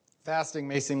Fasting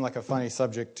may seem like a funny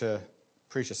subject to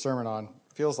preach a sermon on.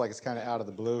 Feels like it's kind of out of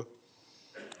the blue.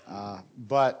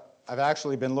 But I've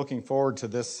actually been looking forward to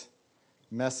this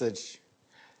message.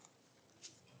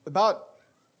 About,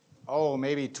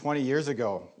 maybe 20 years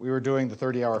ago, we were doing the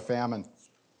 30-hour famine.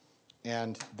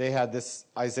 And they had this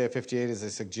Isaiah 58 as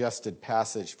a suggested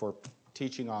passage for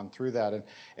teaching on through that.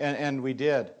 And we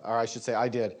did, or I should say I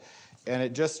did. And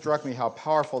it just struck me how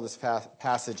powerful this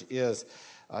passage is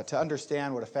to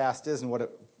understand what a fast is and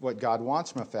what God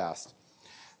wants from a fast,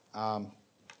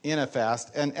 in a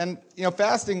fast. And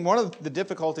fasting, one of the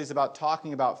difficulties about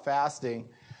talking about fasting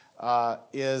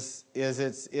is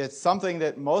it's something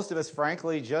that most of us,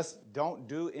 frankly, just don't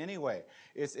do anyway.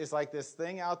 It's like this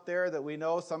thing out there that we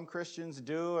know some Christians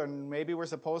do and maybe we're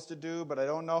supposed to do, but I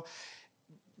don't know.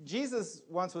 Jesus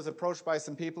once was approached by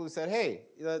some people who said, hey,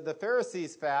 the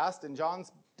Pharisees fast and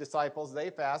John's disciples, they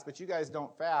fast, but you guys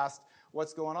don't fast.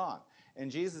 What's going on?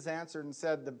 And Jesus answered and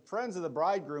said, the friends of the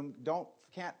bridegroom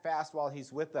can't fast while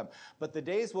he's with them. But the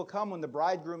days will come when the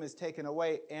bridegroom is taken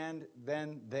away, and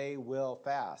then they will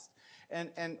fast.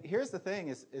 And here's the thing,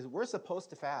 is we're supposed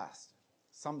to fast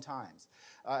sometimes.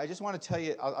 I just want to tell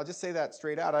you, I'll just say that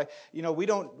straight out.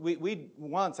 We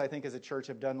once, I think, as a church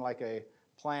have done like a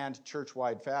planned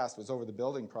church-wide fast. It was over the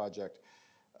building project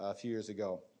a few years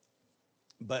ago.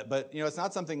 But it's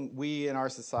not something we in our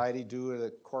society do in a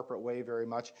corporate way very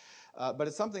much, but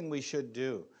it's something we should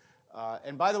do.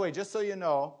 And by the way, just so you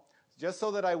know, just so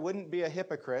that I wouldn't be a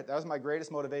hypocrite, that was my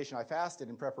greatest motivation. I fasted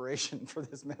in preparation for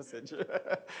this message.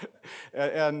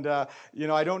 and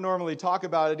I don't normally talk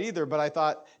about it either, but I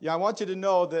thought, I want you to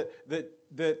know that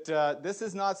this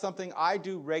is not something I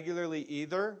do regularly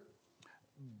either,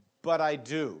 but I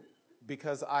do,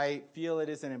 because I feel it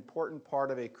is an important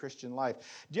part of a Christian life.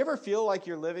 Do you ever feel like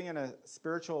you're living in a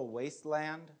spiritual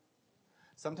wasteland?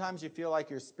 Sometimes you feel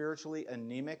like you're spiritually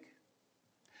anemic.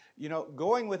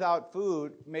 Going without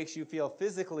food makes you feel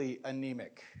physically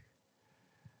anemic.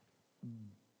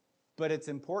 But it's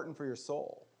important for your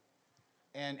soul.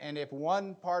 And if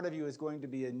one part of you is going to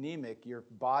be anemic, your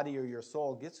body or your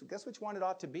soul, guess which one it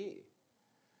ought to be?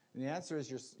 And the answer is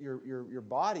your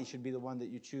body should be the one that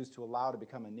you choose to allow to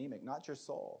become anemic, not your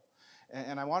soul.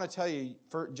 And I want to tell you,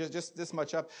 for just this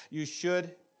much up, you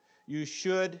should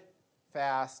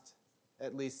fast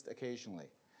at least occasionally,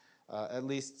 at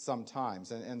least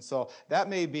sometimes. And so that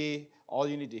may be all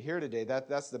you need to hear today.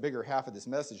 That's the bigger half of this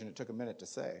message, and it took a minute to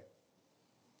say.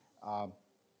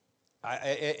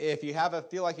 If you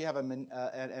feel like you have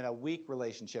a weak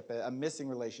relationship, a missing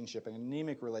relationship, an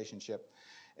anemic relationship,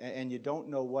 and you don't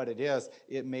know what it is,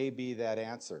 it may be that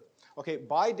answer. Okay,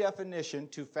 by definition,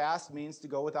 to fast means to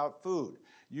go without food.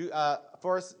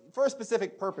 For a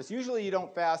specific purpose. Usually you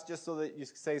don't fast just so that you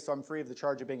say, so I'm free of the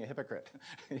charge of being a hypocrite.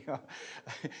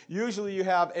 Usually you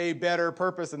have a better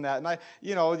purpose in that. And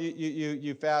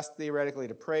you fast theoretically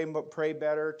to pray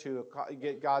better, to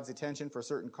get God's attention for a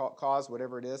certain cause,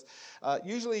 whatever it is.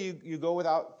 Usually you go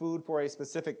without food for a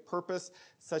specific purpose,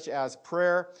 such as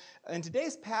prayer. In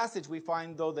today's passage, we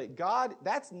find, though, that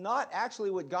that's not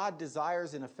actually what God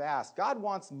desires in a fast. God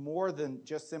wants more than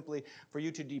just simply for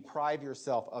you to deprive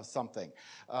yourself of something.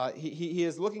 He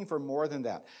is looking for more than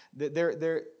that.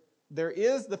 There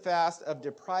is the fast of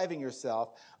depriving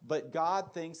yourself, but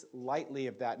God thinks lightly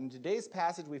of that. In today's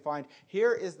passage, we find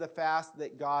here is the fast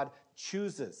that God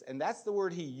chooses. And that's the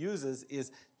word he uses,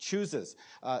 is chooses.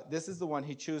 This is the one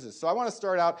he chooses. So I want to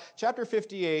start out, chapter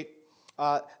 58.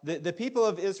 The people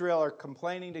of Israel are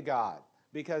complaining to God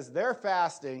because they're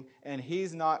fasting and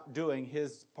he's not doing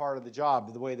his part of the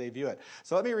job the way they view it.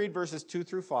 So let me read verses 2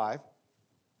 through 5.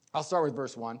 I'll start with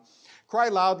verse 1. Cry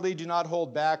loudly, do not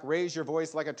hold back. Raise your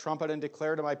voice like a trumpet and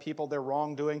declare to my people their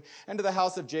wrongdoing and to the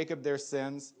house of Jacob their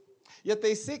sins. Yet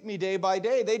they seek me day by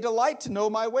day. They delight to know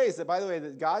my ways. By the way,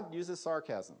 God uses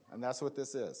sarcasm, and that's what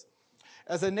this is.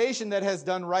 As a nation that has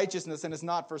done righteousness and has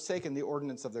not forsaken the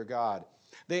ordinance of their God.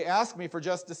 They ask me for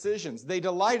just decisions. They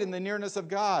delight in the nearness of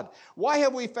God. Why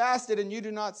have we fasted and you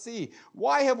do not see?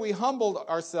 Why have we humbled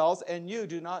ourselves and you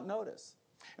do not notice?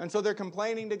 And so they're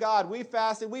complaining to God. We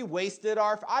fasted.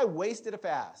 I wasted a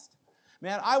fast.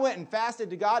 Man, I went and fasted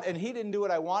to God and he didn't do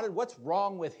what I wanted. What's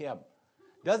wrong with him?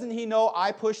 Doesn't he know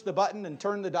I pushed the button and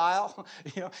turned the dial?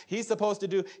 He's supposed to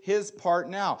do his part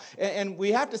now. And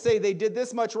we have to say they did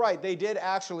this much right. They did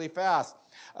actually fast.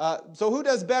 So who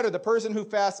does better, the person who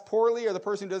fasts poorly or the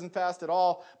person who doesn't fast at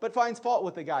all but finds fault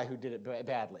with the guy who did it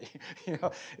badly?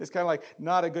 It's kind of like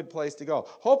not a good place to go.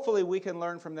 Hopefully we can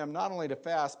learn from them not only to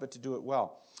fast but to do it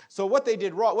well. So what they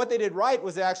did wrong, what they did right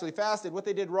was they actually fasted. What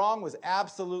they did wrong was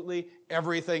absolutely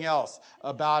everything else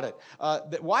about it.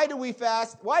 Why do we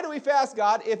fast? Why do we fast,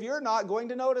 God, if you're not going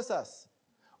to notice us?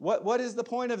 What is the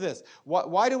point of this?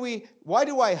 Why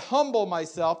do I humble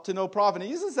myself to no profit? He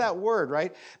uses that word,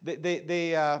 right?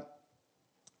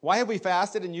 Why have we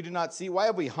fasted and you do not see? Why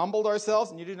have we humbled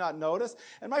ourselves and you do not notice?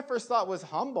 And my first thought was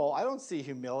humble. I don't see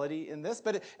humility in this,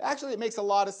 but it makes a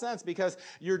lot of sense because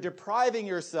you're depriving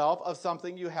yourself of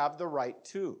something you have the right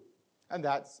to. And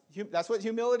that's what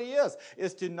humility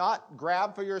is to not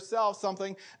grab for yourself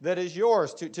something that is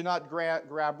yours, to not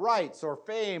grab rights or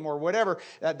fame or whatever.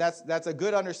 That's a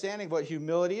good understanding of what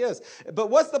humility is. But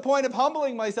what's the point of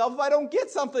humbling myself if I don't get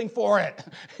something for it?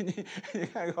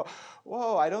 You go,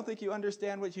 whoa, I don't think you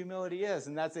understand what humility is.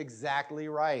 And that's exactly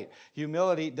right.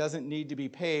 Humility doesn't need to be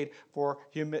paid for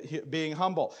being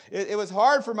humble. It was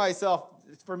hard for me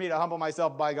to humble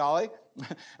myself, by golly,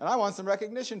 and I want some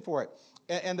recognition for it.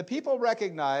 And the people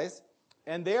recognize,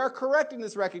 and they are correct in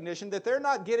this recognition, that they're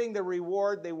not getting the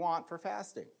reward they want for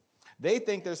fasting. They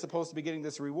think they're supposed to be getting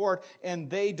this reward, and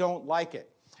they don't like it.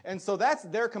 And so that's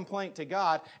their complaint to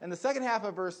God. And the second half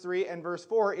of verse 3 and verse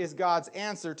 4 is God's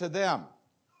answer to them.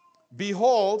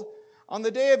 Behold, on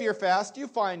the day of your fast, you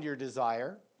find your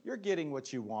desire. You're getting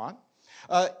what you want.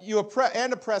 You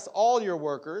oppress all your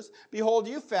workers. Behold,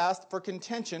 you fast for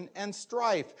contention and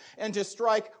strife, and to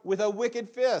strike with a wicked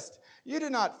fist. You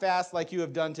do not fast like you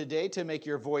have done today to make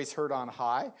your voice heard on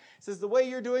high. He says, the way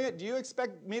you're doing it, do you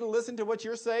expect me to listen to what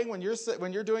you're saying when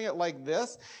you're doing it like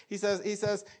this? He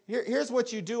says, here's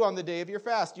what you do on the day of your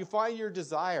fast. You find your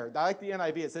desire. I like the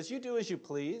NIV. It says, you do as you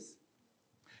please.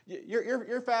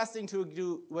 You're fasting to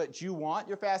do what you want.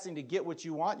 You're fasting to get what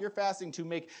you want. You're fasting to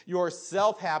make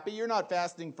yourself happy. You're not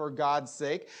fasting for God's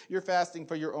sake. You're fasting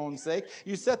for your own sake.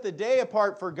 You set the day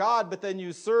apart for God, but then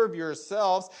you serve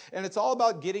yourselves, and it's all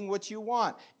about getting what you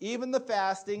want. Even the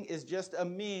fasting is just a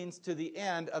means to the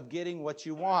end of getting what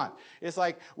you want. It's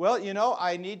like, well,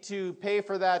 I need to pay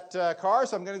for that car,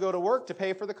 so I'm going to go to work to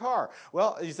pay for the car.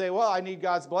 Well, you say, well, I need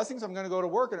God's blessing, so I'm going to go to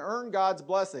work and earn God's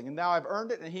blessing. And now I've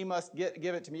earned it, and he must give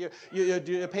it to me.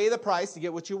 You pay the price to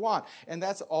get what you want. And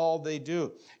that's all they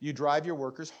do. You drive your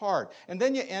workers hard. And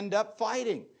then you end up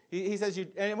fighting. He says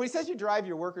and when he says you drive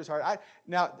your workers hard,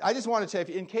 I just want to tell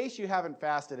you, in case you haven't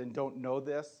fasted and don't know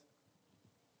this,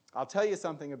 I'll tell you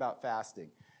something about fasting.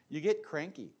 You get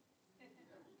cranky.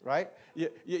 Right?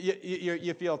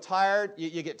 You feel tired,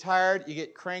 you get tired, you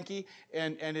get cranky,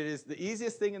 and it is the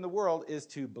easiest thing in the world is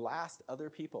to blast other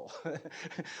people.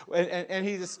 and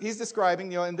he's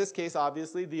describing, in this case,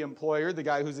 obviously, the employer, the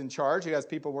guy who's in charge, who has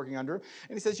people working under him,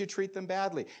 and he says you treat them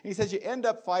badly. And he says you end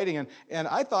up fighting, and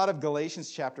I thought of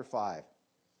Galatians chapter 5.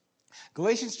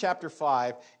 Galatians chapter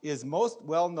 5 is most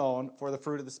well known for the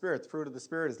fruit of the Spirit. The fruit of the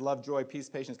Spirit is love, joy, peace,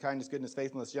 patience, kindness, goodness,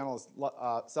 faithfulness, gentleness,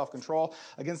 self-control.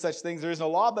 Against such things there is no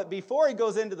law. But before he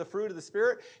goes into the fruit of the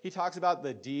Spirit, he talks about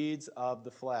the deeds of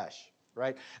the flesh.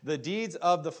 Right? The deeds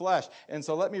of the flesh. And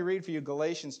so let me read for you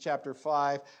Galatians chapter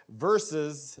 5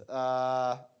 Galatians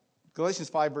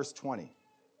 5 verse 20.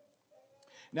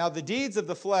 Now the deeds of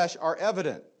the flesh are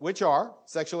evident, which are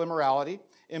sexual immorality,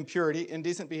 impurity,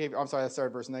 indecent behavior. I'm sorry, I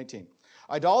started verse 19.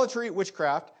 Idolatry,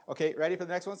 witchcraft. Okay, ready for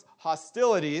the next ones?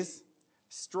 Hostilities,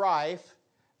 strife,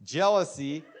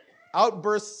 jealousy,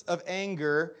 outbursts of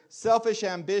anger, selfish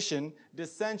ambition,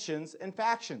 dissensions, and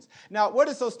factions. Now, what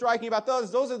is so striking about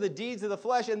those? Those are the deeds of the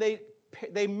flesh, and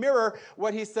they mirror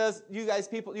what he says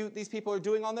these people are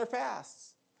doing on their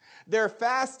fasts. They're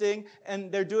fasting,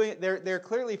 and they're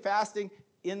clearly fasting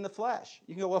in the flesh.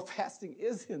 You can go, well, fasting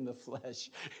is in the flesh.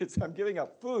 I'm giving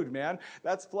up food, man.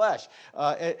 That's flesh.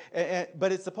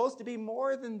 But it's supposed to be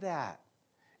more than that.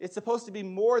 It's supposed to be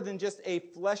more than just a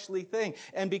fleshly thing.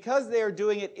 And because they are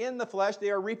doing it in the flesh,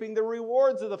 they are reaping the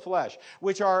rewards of the flesh,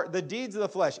 which are the deeds of the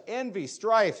flesh: envy,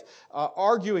 strife,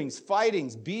 arguings,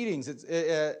 fightings, beatings.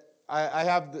 I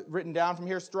have written down from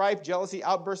here: strife, jealousy,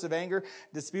 outbursts of anger,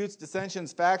 disputes,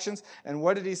 dissensions, factions. And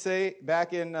what did he say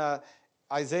back in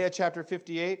Isaiah chapter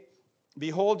 58?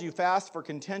 Behold, you fast for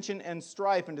contention and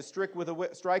strife, and to strike with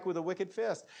a wicked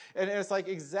fist. And it's like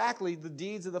exactly the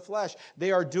deeds of the flesh.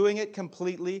 They are doing it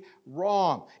completely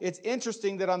wrong. It's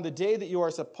interesting that on the day that you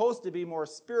are supposed to be more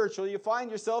spiritual, you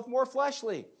find yourself more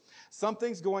fleshly.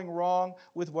 Something's going wrong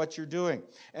with what you're doing.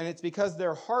 And it's because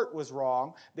their heart was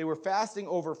wrong. They were fasting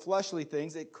over fleshly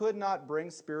things. It could not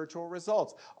bring spiritual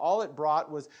results. All it brought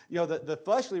was, the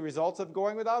fleshly results of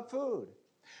going without food.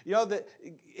 You know, that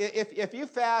if you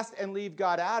fast and leave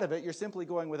God out of it, you're simply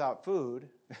going without food,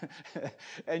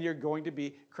 and you're going to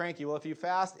be cranky. Well, if you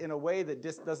fast in a way that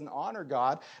just doesn't honor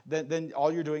God, then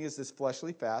all you're doing is this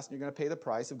fleshly fast, and you're going to pay the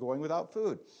price of going without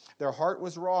food. Their heart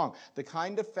was wrong. The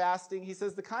kind of fasting, he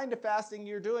says, the kind of fasting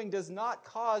you're doing does not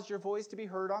cause your voice to be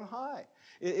heard on high.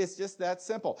 It's just that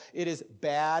simple. It is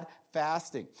bad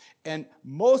fasting. And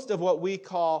most of what we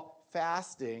call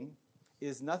fasting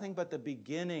is nothing but the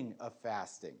beginning of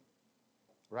fasting,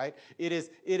 right? It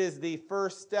is the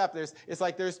first step. It's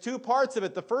like there's two parts of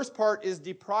it. The first part is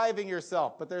depriving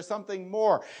yourself, but there's something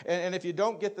more. And if you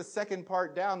don't get the second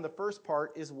part down, the first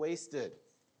part is wasted,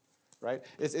 right?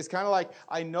 It's kind of like,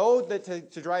 I know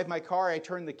that to drive my car, I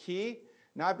turn the key.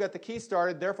 Now I've got the key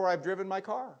started, therefore I've driven my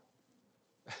car.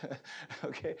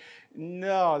 Okay,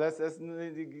 no, there's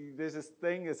this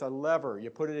thing, it's a lever. You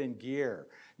put it in gear.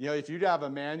 You know, if you have a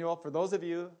manual, for those of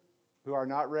you who are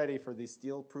not ready for the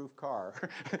steel-proof car,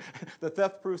 the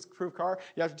theft-proof car,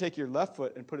 you have to take your left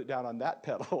foot and put it down on that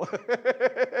pedal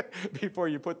before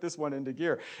you put this one into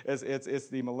gear. It's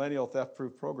the millennial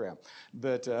theft-proof program.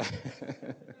 But,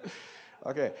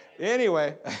 okay,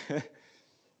 anyway,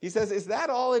 he says, is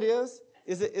that all it is?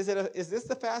 Is this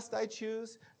the fast I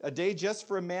choose? A day just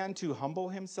for a man to humble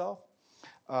himself?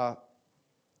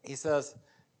 He says,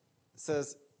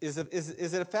 is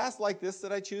it a fast like this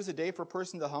that I choose, a day for a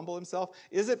person to humble himself?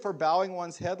 Is it for bowing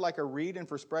one's head like a reed and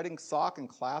for spreading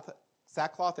sackcloth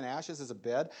and ashes as a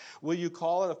bed? Will you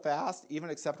call it a fast, even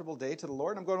an acceptable day to the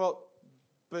Lord? And I'm going, well,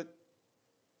 but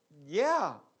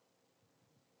yeah,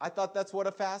 I thought that's what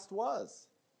a fast was.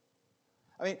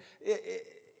 I mean,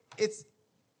 it's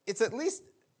at least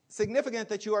significant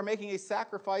that you are making a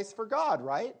sacrifice for God,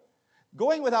 right?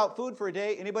 Going without food for a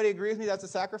day, anybody agree with me that's a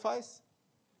sacrifice?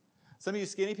 Some of you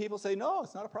skinny people say, no,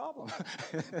 it's not a problem.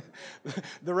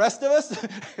 The rest of us,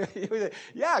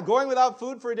 yeah, going without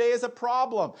food for a day is a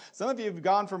problem. Some of you have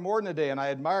gone for more than a day, and I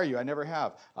admire you. I never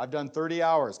have. I've done 30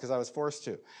 hours because I was forced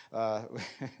to.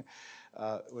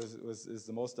 Is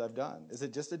the most I've done. Is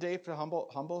it just a day to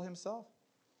humble himself?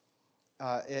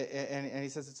 And he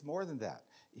says it's more than that.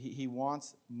 He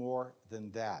wants more than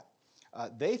that.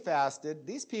 They fasted.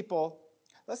 These people,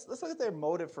 let's look at their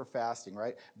motive for fasting,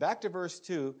 right? Back to verse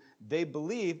 2, they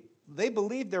believe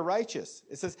they're righteous.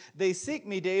 It says, they seek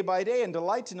me day by day and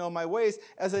delight to know my ways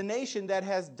as a nation that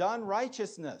has done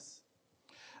righteousness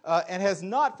and has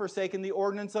not forsaken the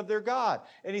ordinance of their God.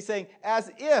 And he's saying,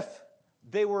 as if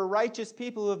they were righteous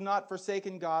people who have not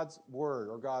forsaken God's word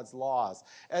or God's laws.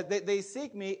 They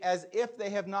seek me as if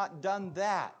they have not done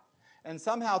that. And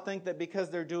somehow think that because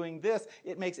they're doing this,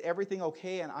 it makes everything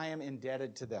okay and I am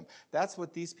indebted to them. That's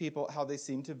what these people, how they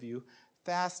seem to view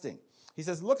fasting. He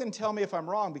says, look and tell me if I'm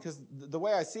wrong, because the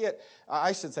way I see it,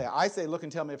 I say, look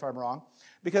and tell me if I'm wrong,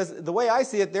 because the way I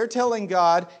see it, they're telling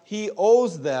God he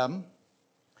owes them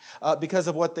because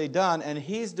of what they've done, and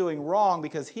he's doing wrong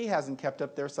because he hasn't kept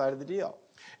up their side of the deal.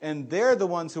 And they're the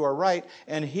ones who are right,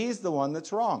 and he's the one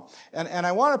that's wrong. And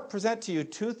I want to present to you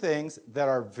two things that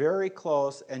are very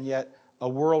close and yet a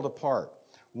world apart.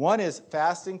 One is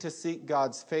fasting to seek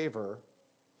God's favor,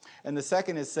 and the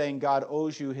second is saying God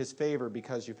owes you his favor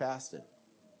because you fasted.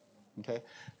 Okay?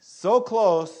 So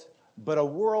close, but a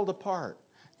world apart.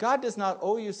 God does not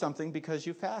owe you something because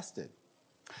you fasted,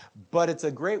 but it's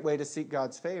a great way to seek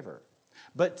God's favor.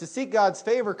 But to seek God's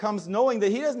favor comes knowing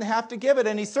that he doesn't have to give it,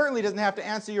 and he certainly doesn't have to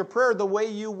answer your prayer the way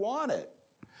you want it.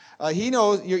 He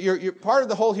knows you're part of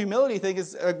the whole humility thing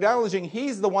is acknowledging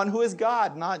he's the one who is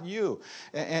God, not you.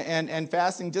 And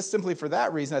fasting just simply for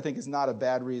that reason, I think, is not a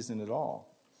bad reason at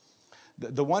all.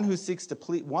 The one who seeks to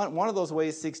please, one of those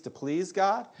ways seeks to please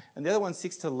God, and the other one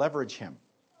seeks to leverage him,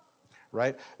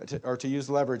 right? Or to use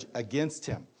leverage against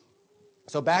him.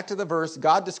 So back to the verse,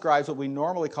 God describes what we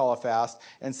normally call a fast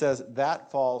and says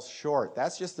that falls short.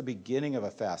 That's just the beginning of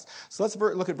a fast. So let's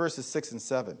look at verses 6 and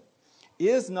 7.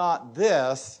 Is not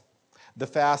this the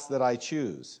fast that I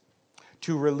choose?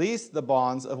 To release the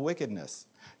bonds of wickedness,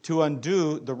 to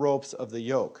undo the ropes of the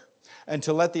yoke, and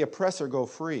to let the oppressor go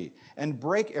free, and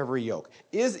break every yoke.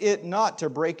 Is it not to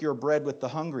break your bread with the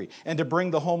hungry, and to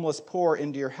bring the homeless poor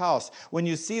into your house, when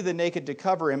you see the naked to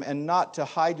cover him, and not to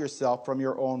hide yourself from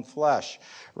your own flesh?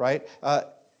 Right?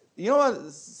 You know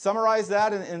what? Summarize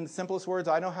that in the simplest words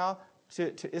I know how.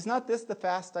 Is not this the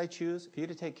fast I choose? For you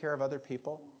to take care of other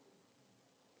people?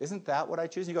 Isn't that what I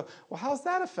choose? You go, well, how's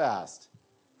that a fast?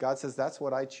 God says, that's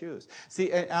what I choose.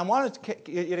 See, and I wanted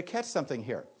you to catch something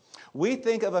here. We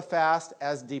think of a fast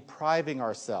as depriving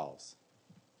ourselves.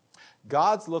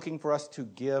 God's looking for us to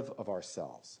give of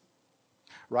ourselves,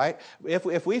 right?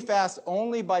 If we fast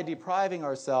only by depriving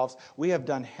ourselves, we have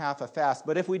done half a fast.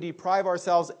 But if we deprive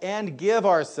ourselves and give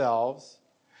ourselves,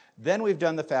 then we've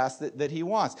done the fast that he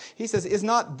wants. He says, is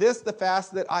not this the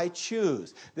fast that I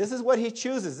choose? This is what he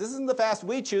chooses. This isn't the fast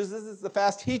we choose. This is the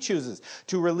fast he chooses.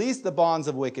 To release the bonds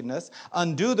of wickedness,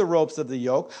 undo the ropes of the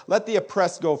yoke, let the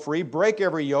oppressed go free, break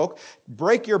every yoke,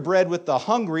 break your bread with the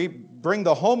hungry, bring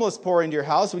the homeless poor into your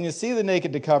house, when you see the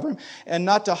naked to cover him, and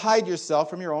not to hide yourself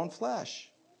from your own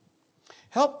flesh.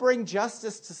 Help bring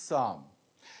justice to some.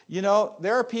 You know,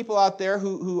 there are people out there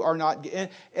who are not,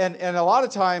 and a lot of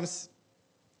times,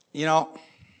 you know,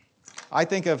 I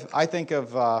tend to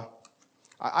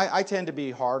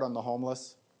be hard on the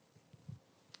homeless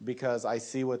because I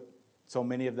see what so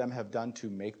many of them have done to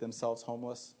make themselves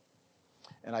homeless.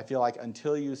 And I feel like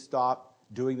until you stop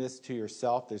doing this to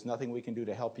yourself, there's nothing we can do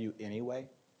to help you anyway,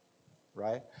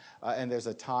 right? And there's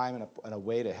a time and a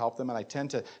way to help them. And I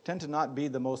tend to not be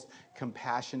the most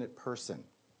compassionate person.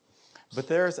 But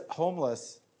there's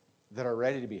homeless that are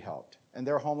ready to be helped. And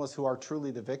there are homeless who are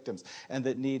truly the victims and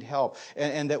that need help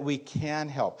and that we can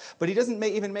help. But he doesn't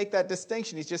even make that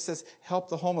distinction. He just says, help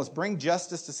the homeless, bring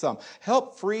justice to some,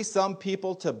 help free some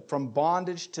people from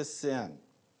bondage to sin.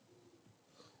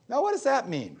 Now, what does that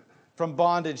mean, from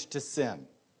bondage to sin?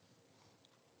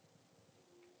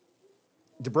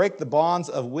 To break the bonds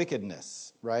of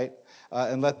wickedness, right?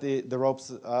 And let the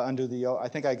ropes undo the yoke. I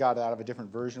think I got it out of a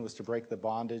different version, was to break the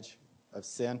bondage of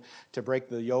sin, to break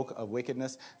the yoke of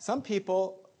wickedness. Some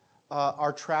people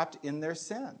are trapped in their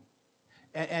sin.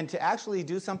 And to actually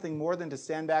do something more than to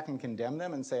stand back and condemn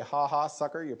them and say, ha ha,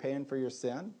 sucker, you're paying for your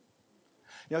sin.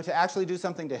 You know, to actually do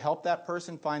something to help that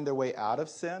person find their way out of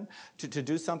sin, to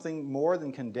do something more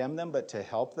than condemn them, but to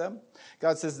help them.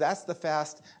 God says, that's the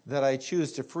fast that I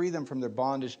choose, to free them from their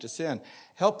bondage to sin.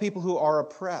 Help people who are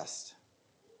oppressed.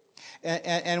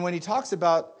 And when he talks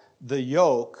about the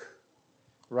yoke,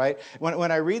 right?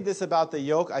 When I read this about the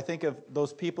yoke, I think of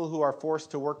those people who are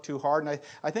forced to work too hard. And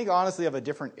I think honestly of a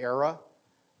different era,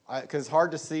 because it's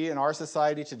hard to see in our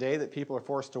society today that people are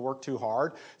forced to work too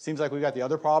hard. Seems like we've got the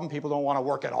other problem. People don't want to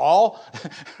work at all,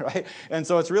 right? And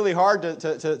so it's really hard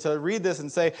to read this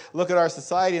and say, look at our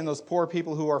society and those poor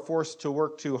people who are forced to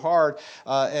work too hard.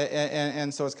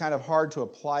 And so it's kind of hard to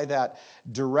apply that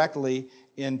directly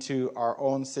into our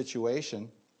own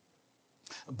situation.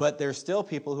 But there's still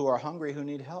people who are hungry who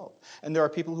need help. And there are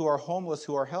people who are homeless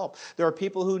who are helped. There are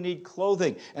people who need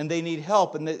clothing and they need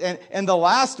help. And the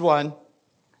last one,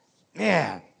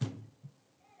 man,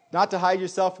 not to hide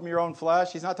yourself from your own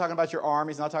flesh. He's not talking about your arm.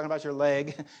 He's not talking about your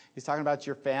leg. He's talking about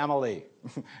your family.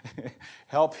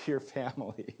 Help your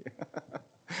family.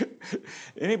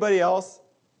 Anybody else?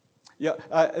 Yeah,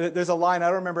 there's a line. I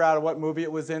don't remember out of what movie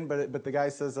it was in, but the guy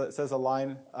says a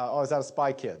line. It's out of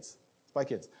Spy Kids. Spy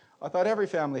Kids. I thought every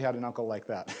family had an uncle like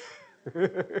that.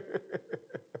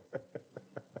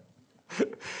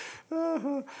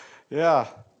 Yeah.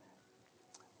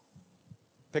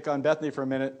 Pick on Bethany for a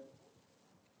minute.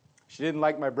 She didn't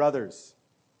like my brothers.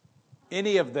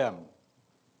 Any of them.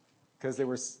 Because they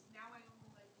were...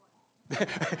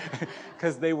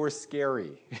 Because they were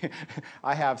scary.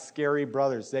 I have scary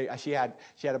brothers. She had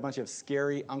a bunch of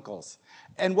scary uncles.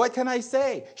 And what can I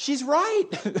say? She's right.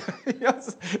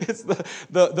 It's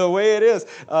the way it is.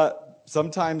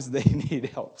 Sometimes they need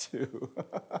help too.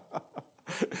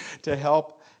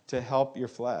 to help your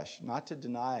flesh, not to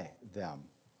deny them,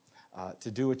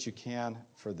 to do what you can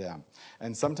for them.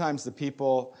 And sometimes the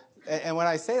people, and when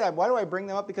I say that, why do I bring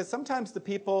them up? Because sometimes the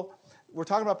people, we're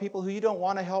talking about people who you don't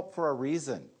want to help for a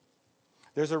reason.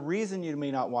 There's a reason you may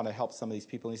not want to help some of these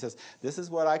people. And he says, this is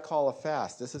what I call a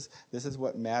fast. This is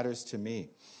what matters to me.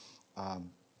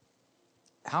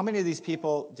 How many of these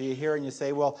people do you hear and you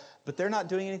say, well, but they're not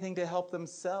doing anything to help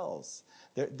themselves?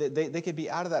 They could be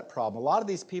out of that problem. A lot of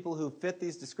these people who fit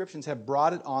these descriptions have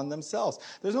brought it on themselves.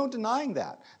 There's no denying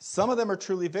that. Some of them are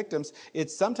truly victims.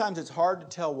 Sometimes it's hard to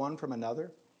tell one from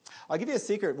another. I'll give you a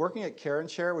secret. Working at Care and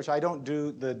Share, which I don't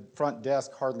do the front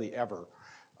desk hardly ever,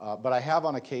 but I have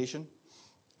on occasion.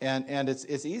 And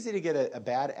it's easy to get a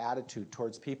bad attitude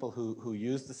towards people who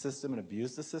use the system and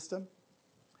abuse the system.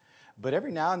 But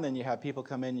every now and then you have people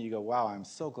come in and you go, wow, I'm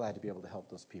so glad to be able to help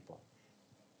those people.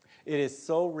 It is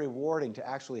so rewarding to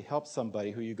actually help somebody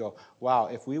who you go, wow,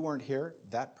 if we weren't here,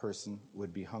 that person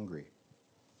would be hungry.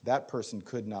 That person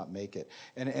could not make it.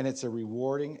 And it's a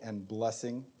rewarding and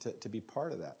blessing to be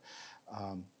part of that.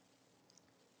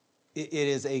 It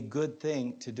is a good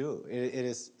thing to do.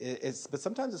 But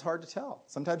sometimes it's hard to tell.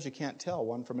 Sometimes you can't tell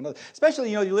one from another.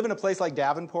 Especially, you live in a place like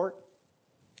Davenport,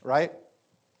 right?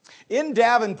 In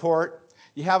Davenport,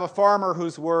 you have a farmer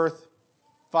who's worth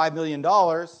 $5 million,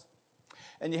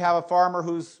 and you have a farmer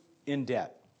who's in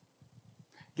debt.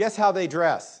 Guess how they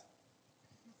dress?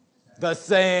 The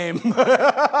same.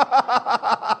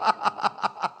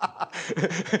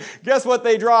 Guess what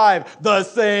they drive? The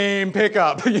same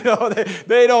pickup.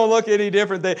 They don't look any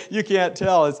different. You can't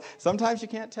tell. Sometimes you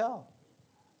can't tell.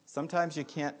 Sometimes you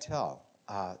can't tell.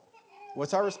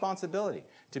 What's our responsibility?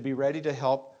 To be ready to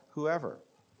help whoever.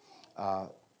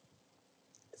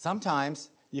 Sometimes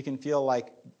you can feel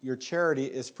like your charity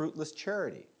is fruitless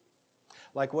charity.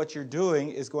 Like what you're doing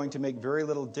is going to make very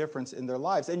little difference in their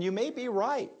lives. And you may be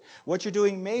right. What you're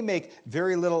doing may make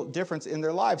very little difference in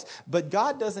their lives. But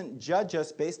God doesn't judge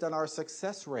us based on our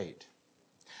success rate.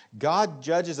 God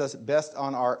judges us best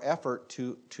on our effort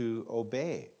to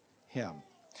obey Him.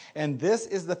 And this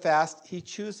is the fast He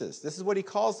chooses. This is what He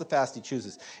calls the fast He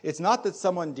chooses. It's not that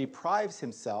someone deprives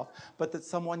himself, but that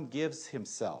someone gives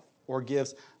himself or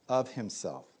gives of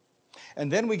himself.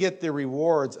 And then we get the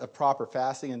rewards of proper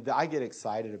fasting, and I get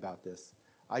excited about this.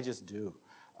 I just do.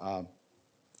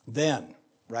 Then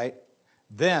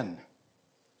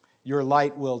your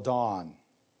light will dawn,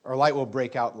 or light will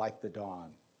break out like the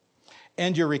dawn.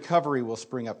 And your recovery will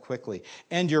spring up quickly,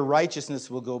 and your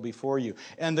righteousness will go before you,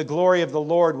 and the glory of the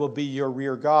Lord will be your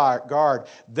rear guard.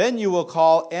 Then you will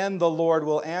call, and the Lord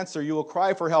will answer. You will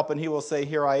cry for help, and He will say,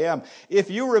 Here I am. If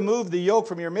you remove the yoke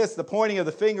from your midst, the pointing of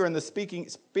the finger and the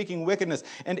speaking wickedness,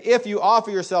 and if you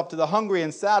offer yourself to the hungry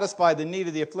and satisfy the need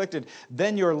of the afflicted,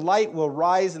 then your light will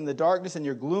rise in the darkness, and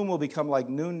your gloom will become like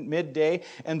midday,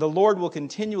 and the Lord will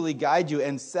continually guide you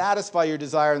and satisfy your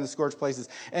desire in the scorched places,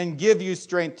 and give you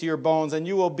strength to your bones. And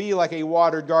you will be like a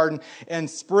watered garden and a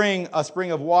spring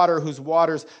of water whose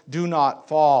waters do not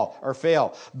fall or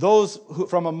fail. Those who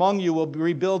from among you will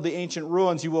rebuild the ancient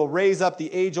ruins. You will raise up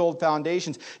the age-old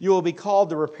foundations. You will be called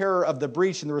the repairer of the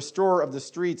breach and the restorer of the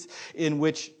streets in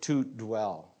which to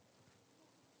dwell.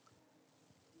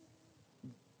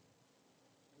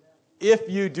 If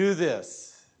you do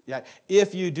this,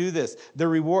 the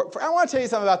reward. I want to tell you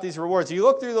something about these rewards. You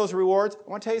look through those rewards. I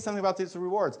want to tell you something about these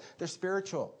rewards. They're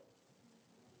spiritual.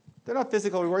 They're not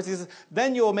physical rewards. He says,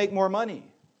 then you will make more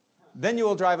money. Then you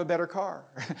will drive a better car.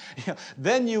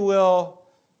 Then you will,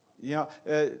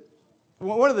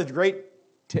 one of the great,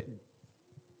 I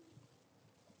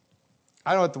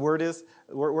don't know what the word is,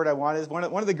 the word I want is, one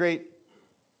of the great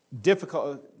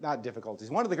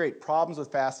one of the great problems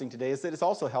with fasting today is that it's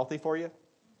also healthy for you.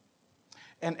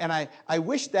 And I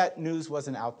wish that news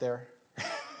wasn't out there.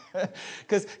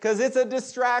 Because it's a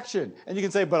distraction. And you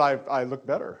can say, but I look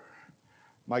better.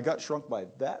 My gut shrunk by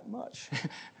that much.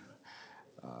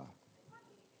 I'm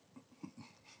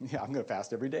going to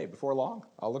fast every day. Before long,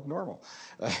 I'll look normal.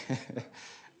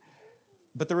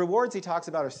 But the rewards He talks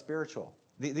about are spiritual.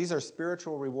 These are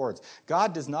spiritual rewards.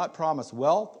 God does not promise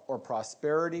wealth or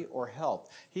prosperity or health.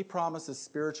 He promises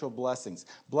spiritual blessings,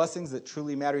 blessings that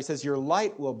truly matter. He says, your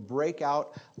light will break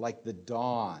out like the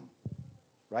dawn.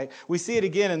 Right? We see it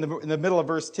again in the middle of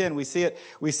verse 10. We see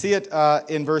it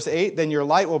in verse 8. Then your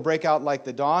light will break out like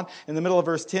the dawn. In the middle of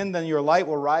verse 10, then your light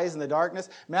will rise in the darkness.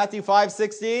 Matthew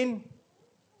 5:16.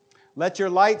 Let your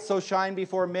light so shine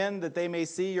before men that they may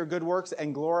see your good works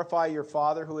and glorify your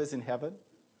Father who is in heaven.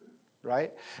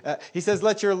 Right? He says,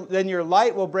 then your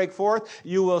light will break forth.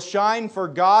 You will shine for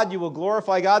God. You will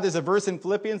glorify God. There's a verse in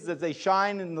Philippians that they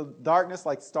shine in the darkness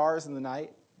like stars in the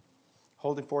night,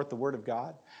 holding forth the word of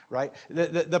God. Right?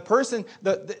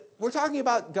 We're talking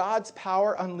about God's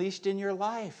power unleashed in your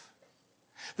life.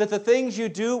 That the things you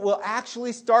do will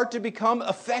actually start to become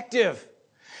effective.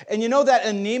 And you know that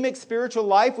anemic spiritual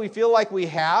life we feel like we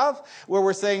have, where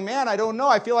we're saying, man, I don't know,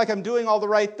 I feel like I'm doing all the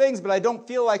right things, but I don't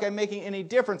feel like I'm making any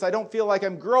difference. I don't feel like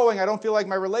I'm growing. I don't feel like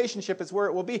my relationship is where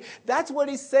it will be. That's what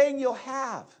He's saying you'll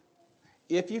have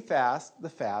if you fast the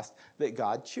fast that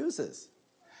God chooses.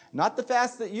 Not the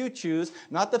fast that you choose,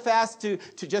 not the fast to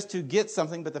just to get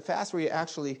something, but the fast where you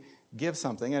actually give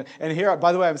something. And here,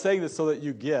 by the way, I'm saying this so that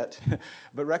you get,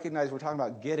 but recognize we're talking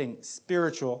about getting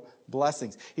spiritual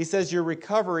blessings. He says your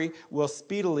recovery will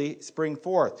speedily spring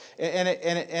forth. And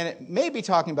it may be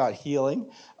talking about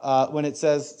healing when it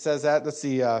says that. Let's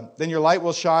see. Then your light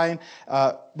will shine,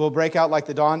 will break out like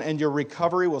the dawn, and your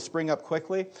recovery will spring up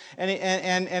quickly.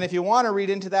 And if you want to read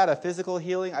into that, a physical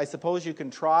healing, I suppose you can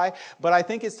try. But I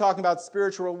think it's talking about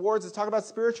spiritual rewards. It's talking about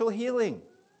spiritual healing.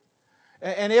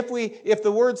 And if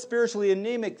the word spiritually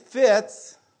anemic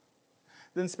fits,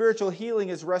 then spiritual healing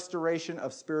is restoration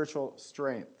of spiritual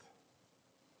strength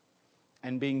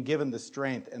and being given the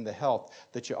strength and the health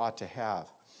that you ought to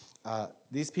have.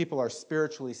 These people are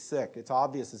spiritually sick. It's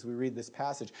obvious as we read this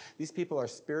passage. These people are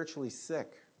spiritually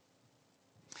sick.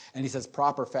 And he says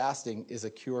proper fasting is a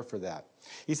cure for that.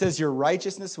 He says your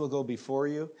righteousness will go before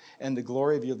you and the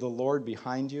glory of the Lord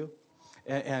behind you.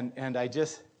 And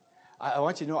I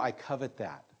want you to know I covet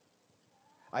that.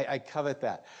 I covet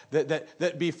that.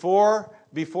 That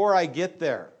before I get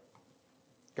there,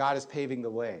 God is paving the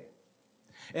way.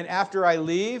 And after I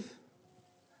leave,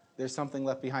 there's something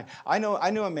left behind. I knew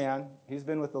a man, he's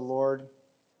been with the Lord,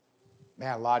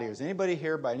 man, a lot of years. Anybody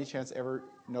here by any chance ever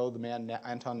know the man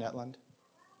Anton Netland?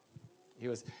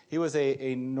 He was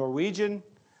a Norwegian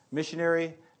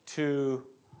missionary to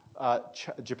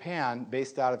Japan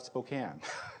based out of Spokane.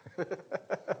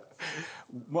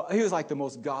 He was like the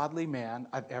most godly man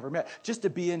I've ever met. Just to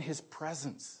be in his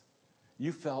presence,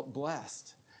 you felt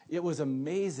blessed. It was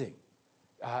amazing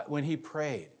when he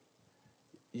prayed.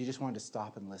 You just wanted to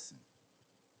stop and listen.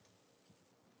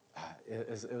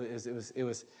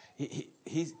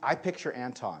 I picture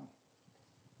Anton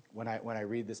when I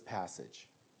read this passage.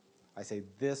 I say,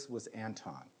 this was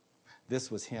Anton.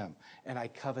 This was him. And I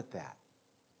covet that.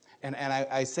 And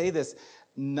I say this,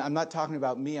 I'm not talking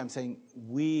about me, I'm saying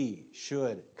we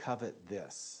should covet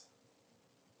this.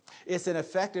 It's an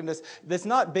effectiveness that's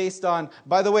not based on,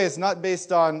 by the way, it's not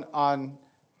based on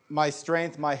my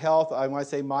strength, my health. When I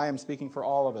say I'm speaking for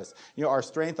all of us. You know, our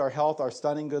strength, our health, our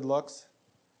stunning good looks,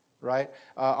 right?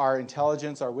 Our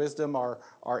intelligence, our wisdom, our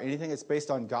anything. It's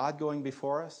based on God going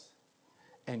before us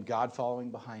and God following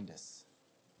behind us.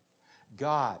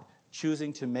 God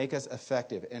choosing to make us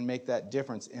effective and make that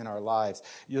difference in our lives.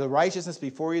 The righteousness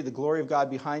before you, the glory of God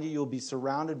behind you. You'll be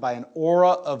surrounded by an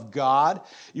aura of God.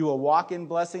 You will walk in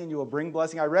blessing and you will bring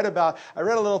blessing. I read a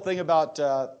little thing about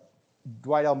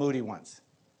Dwight L. Moody once.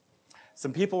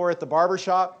 Some people were at the barber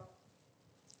shop,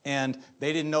 and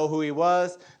they didn't know who he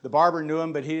was. The barber knew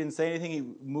him, but he didn't say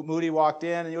anything. Moody walked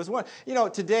in, and he was one. You know,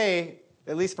 today,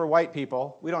 at least for white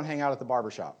people, we don't hang out at the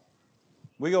barber shop.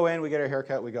 We go in, we get our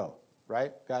haircut, we go.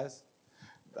 Right, guys?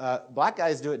 Black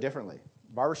guys do it differently.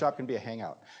 Barbershop can be a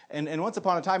hangout. And once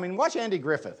upon a time, I mean, watch Andy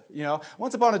Griffith, you know.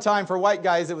 Once upon a time, for white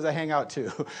guys, it was a hangout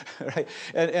too, right?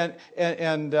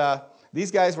 And these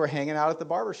guys were hanging out at the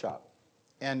barbershop.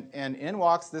 And in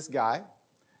walks this guy,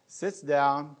 sits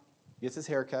down, gets his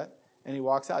haircut, and he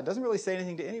walks out. Doesn't really say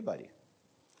anything to anybody.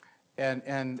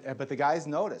 But the guys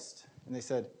noticed, and they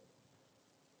said,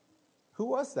 who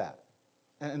was that?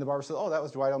 And the barber said, oh, that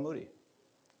was Dwight L. Moody.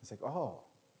 It's like, oh,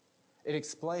 it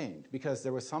explained because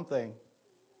there was something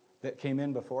that came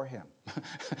in before him.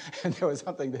 And there was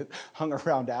something that hung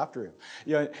around after him.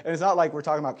 You know, and it's not like we're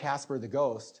talking about Casper the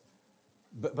ghost,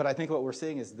 but I think what we're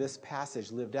seeing is this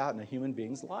passage lived out in a human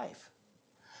being's life.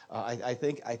 I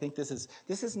think this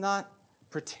is not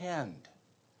pretend.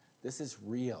 This is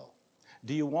real.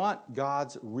 Do you want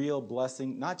God's real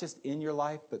blessing, not just in your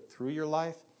life, but through your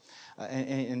life?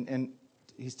 And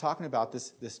he's talking about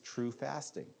this true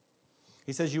fasting.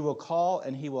 He says, you will call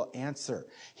and he will answer.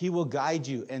 He will guide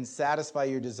you and satisfy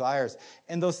your desires.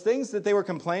 And those things that they were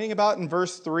complaining about in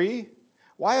verse 3,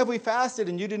 why have we fasted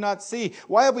and you do not see?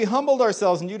 Why have we humbled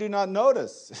ourselves and you do not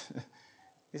notice?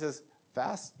 He says,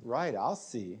 fast, right, I'll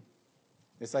see.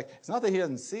 It's like, it's not that he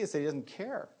doesn't see, it's that he doesn't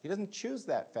care. He doesn't choose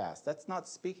that fast. That's not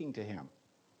speaking to him.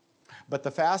 But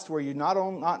the fast where you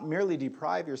not merely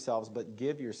deprive yourselves, but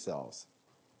give yourselves.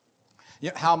 You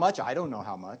know, how much? I don't know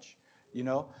how much. You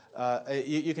know,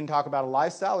 you can talk about a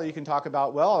lifestyle, or you can talk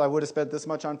about, well, I would have spent this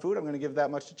much on food. I'm going to give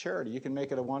that much to charity. You can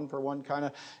make it a one-for-one kind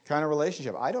of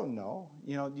relationship. I don't know.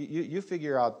 You know, you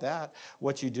figure out that,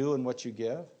 what you do and what you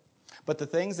give. But the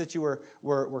things that you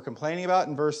were complaining about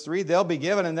in verse 3, they'll be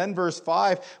given. And then verse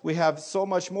 5, we have so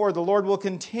much more. The Lord will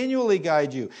continually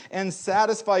guide you and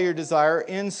satisfy your desire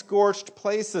in scorched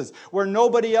places. Where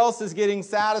nobody else is getting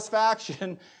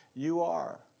satisfaction, you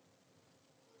are.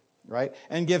 Right?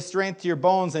 And give strength to your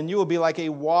bones, and you will be like a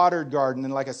watered garden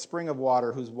and like a spring of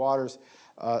water whose waters,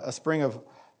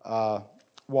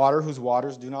 water whose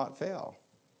waters do not fail.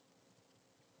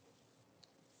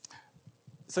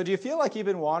 So do you feel like you've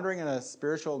been wandering in a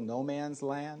spiritual no man's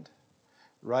land?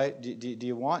 Right? Do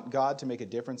you want God to make a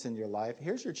difference in your life?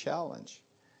 Here's your challenge.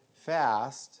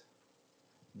 Fast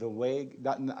the way...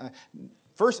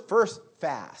 First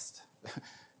fast.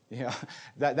 You know,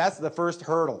 that's the first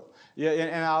hurdle. Yeah,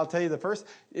 and I'll tell you the first...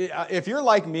 If you're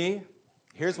like me,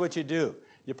 here's what you do.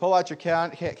 You pull out your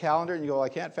calendar and you go, I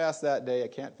can't fast that day, I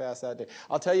can't fast that day.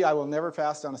 I'll tell you, I will never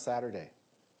fast on a Saturday.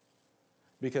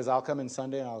 Because I'll come in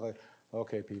Sunday and I'll go,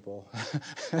 okay, people,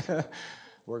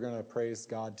 we're going to praise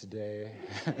God today.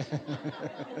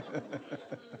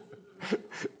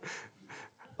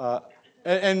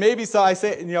 And maybe so I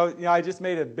say, you know, I just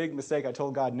made a big mistake. I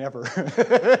told God never.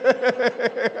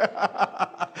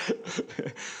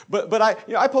 but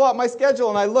I pull out my schedule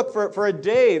and I look for a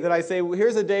day that I say, well,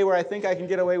 here's a day where I think I can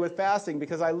get away with fasting,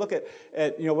 because I look at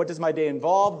what does my day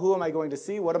involve? Who am I going to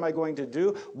see? What am I going to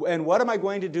do? And what am I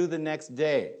going to do the next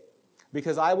day?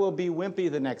 Because I will be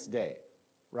wimpy the next day,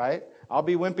 right? I'll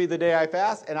be wimpy the day I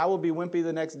fast, and I will be wimpy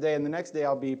the next day, and the next day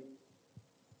I'll be,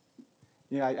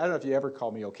 I don't know if you ever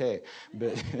call me okay,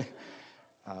 but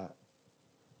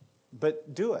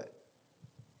do it.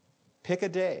 Pick a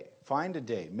day. Find a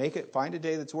day. Find a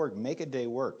day that's work. Make a day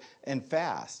work. And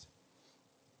fast.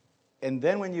 And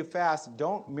then when you fast,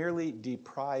 don't merely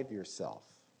deprive yourself.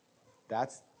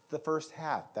 That's the first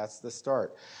half. That's the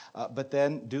start. But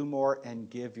then do more and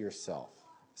give yourself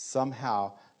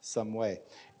somehow, some way.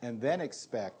 And then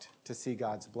expect to see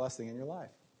God's blessing in your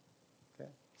life. Okay?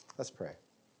 Let's pray.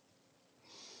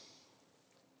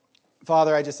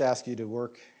 Father, I just ask you to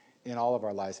work in all of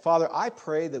our lives. Father, I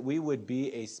pray that we would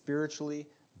be a spiritually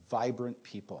vibrant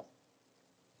people.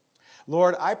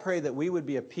 Lord, I pray that we would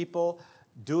be a people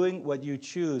doing what you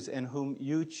choose and whom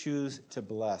you choose to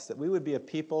bless, that we would be a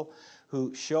people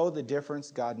who show the difference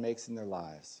God makes in their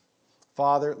lives.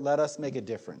 Father, let us make a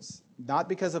difference, not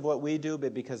because of what we do,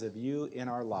 but because of you in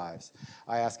our lives.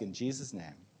 I ask in Jesus'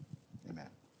 name, amen.